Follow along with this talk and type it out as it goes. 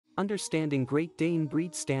Understanding Great Dane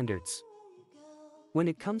breed standards. When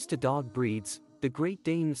it comes to dog breeds, the Great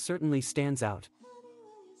Dane certainly stands out.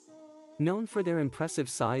 Known for their impressive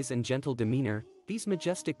size and gentle demeanor, these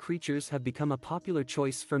majestic creatures have become a popular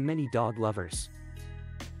choice for many dog lovers.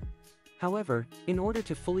 However, in order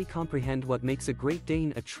to fully comprehend what makes a Great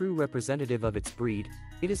Dane a true representative of its breed,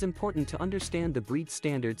 it is important to understand the breed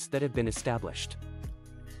standards that have been established.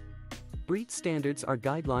 Breed standards are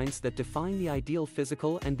guidelines that define the ideal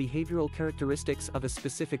physical and behavioral characteristics of a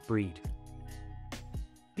specific breed.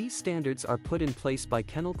 These standards are put in place by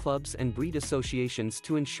kennel clubs and breed associations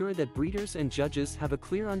to ensure that breeders and judges have a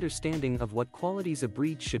clear understanding of what qualities a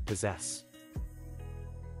breed should possess.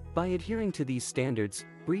 By adhering to these standards,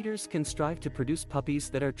 breeders can strive to produce puppies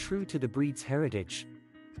that are true to the breed's heritage.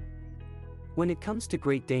 When it comes to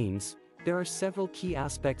Great Danes, there are several key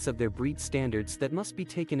aspects of their breed standards that must be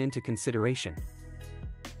taken into consideration.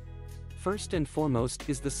 First and foremost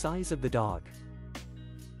is the size of the dog.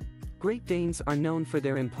 Great Danes are known for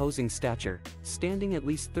their imposing stature, standing at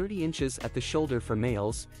least 30 inches at the shoulder for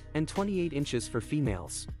males, and 28 inches for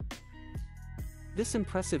females. This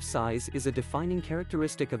impressive size is a defining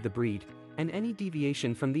characteristic of the breed, and any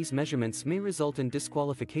deviation from these measurements may result in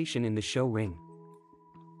disqualification in the show ring.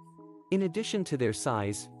 In addition to their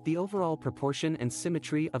size, the overall proportion and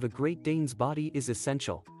symmetry of a Great Dane's body is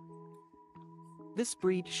essential. This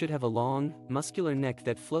breed should have a long, muscular neck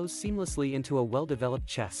that flows seamlessly into a well-developed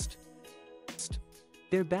chest.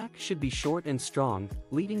 Their back should be short and strong,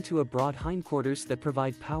 leading to a broad hindquarters that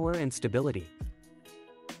provide power and stability.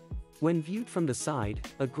 When viewed from the side,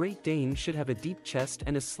 a Great Dane should have a deep chest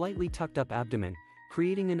and a slightly tucked-up abdomen,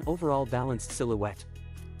 creating an overall balanced silhouette.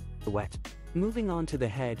 Moving on to the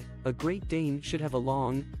head, a Great Dane should have a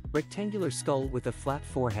long, rectangular skull with a flat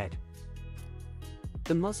forehead.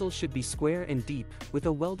 The muzzle should be square and deep, with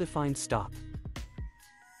a well-defined stop.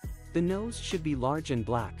 The nose should be large and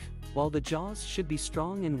black, while the jaws should be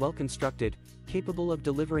strong and well-constructed, capable of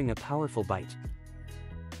delivering a powerful bite.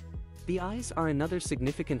 The eyes are another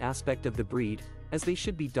significant aspect of the breed, as they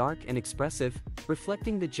should be dark and expressive,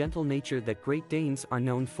 reflecting the gentle nature that Great Danes are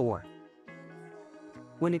known for.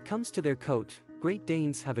 When it comes to their coat, Great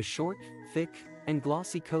Danes have a short, thick, and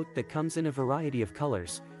glossy coat that comes in a variety of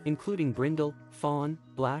colors, including brindle, fawn,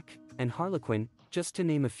 black, and harlequin, just to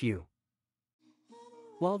name a few.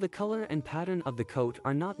 While the color and pattern of the coat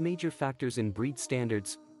are not major factors in breed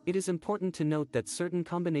standards, it is important to note that certain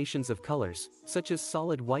combinations of colors, such as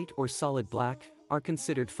solid white or solid black, are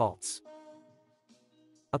considered faults.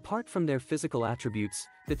 Apart from their physical attributes,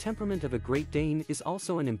 the temperament of a Great Dane is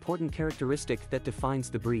also an important characteristic that defines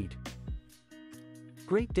the breed.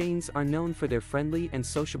 Great Danes are known for their friendly and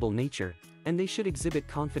sociable nature, and they should exhibit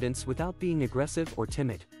confidence without being aggressive or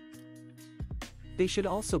timid. They should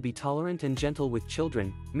also be tolerant and gentle with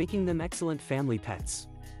children, making them excellent family pets.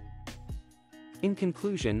 In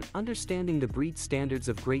conclusion, understanding the breed standards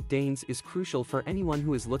of Great Danes is crucial for anyone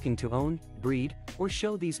who is looking to own, breed, or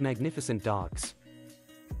show these magnificent dogs.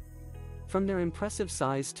 From their impressive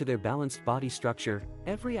size to their balanced body structure,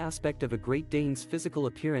 every aspect of a Great Dane's physical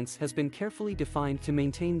appearance has been carefully defined to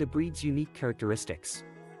maintain the breed's unique characteristics.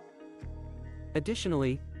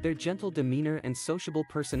 Additionally, their gentle demeanor and sociable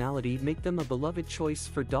personality make them a beloved choice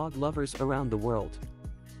for dog lovers around the world.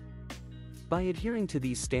 By adhering to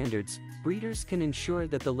these standards, breeders can ensure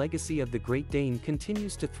that the legacy of the Great Dane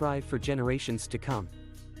continues to thrive for generations to come.